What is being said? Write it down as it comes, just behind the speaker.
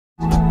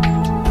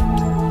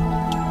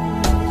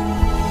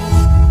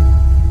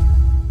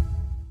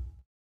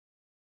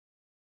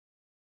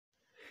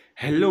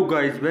Hello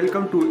guys,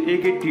 welcome to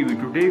AK TV.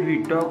 Today we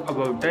talk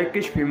about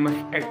Turkish famous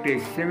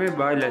actress Simay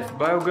Barlas,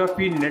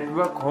 biography,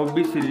 network,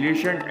 hobbies,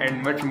 relation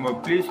and much more.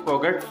 Please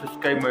forget to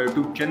subscribe my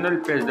YouTube channel,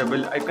 press the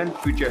bell icon,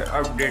 future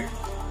update.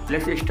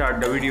 Let's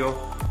start the video.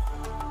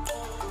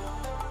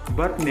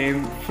 Birth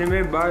name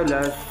Simay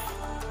Barlas.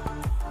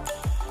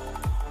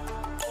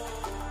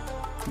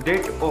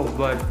 Date of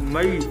birth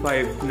May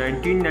 5,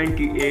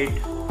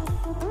 1998.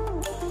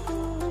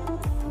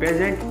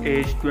 Present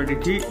age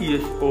 23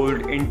 years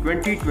old in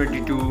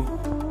 2022.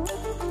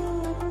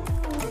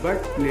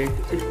 Birthplace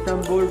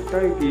Istanbul,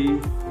 Turkey.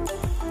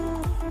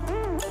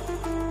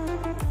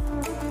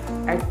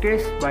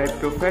 Actress by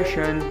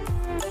profession.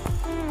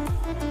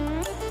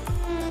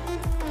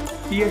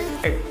 Years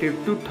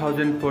active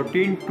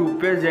 2014 to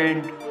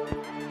present.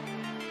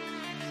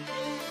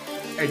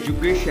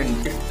 Education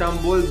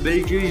Istanbul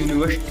Bilgi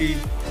University.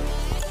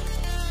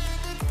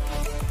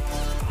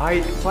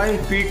 Height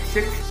 5 feet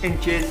 6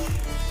 inches.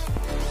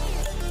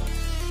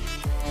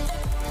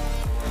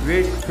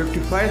 Weight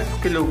 55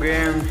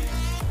 kilograms.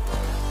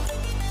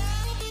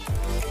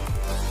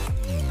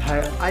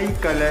 Her eye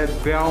color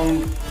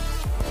brown.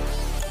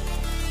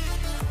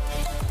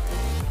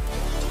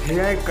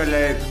 Hair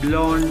color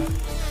blonde.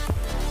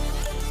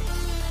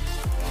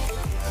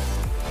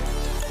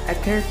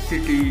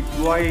 Ethnicity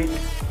white.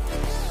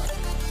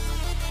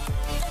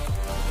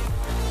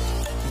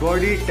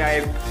 Body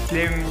type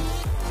slim.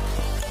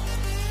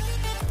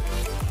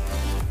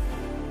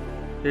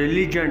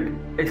 Religion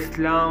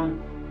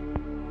Islam.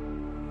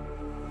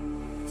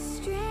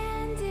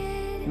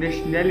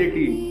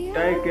 Nationality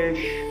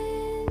Turkish.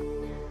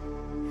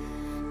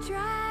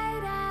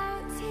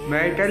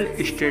 Marital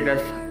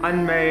status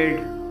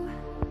unmarried.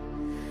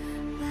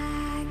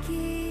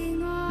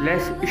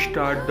 Let's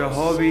start the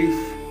hobbies.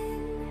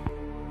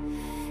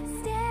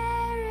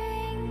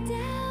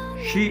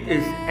 She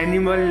is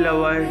animal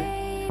lover.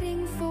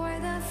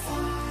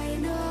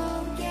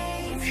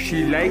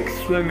 She likes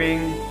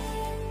swimming.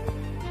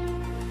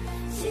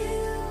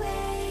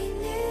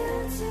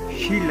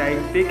 She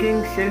likes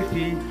taking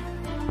selfie.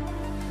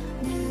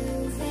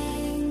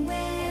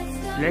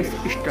 Let's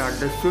start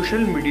the social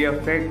media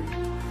fact.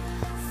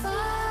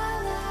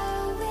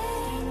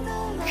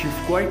 She's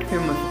quite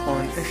famous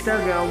on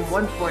Instagram,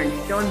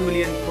 1.7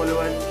 million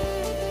followers.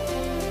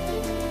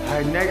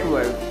 Her net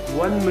worth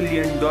 $1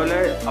 million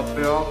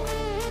approx.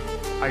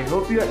 I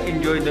hope you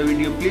enjoyed the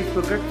video. Please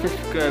forget to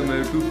subscribe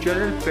my YouTube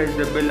channel, press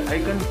the bell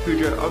icon,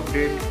 future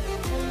update.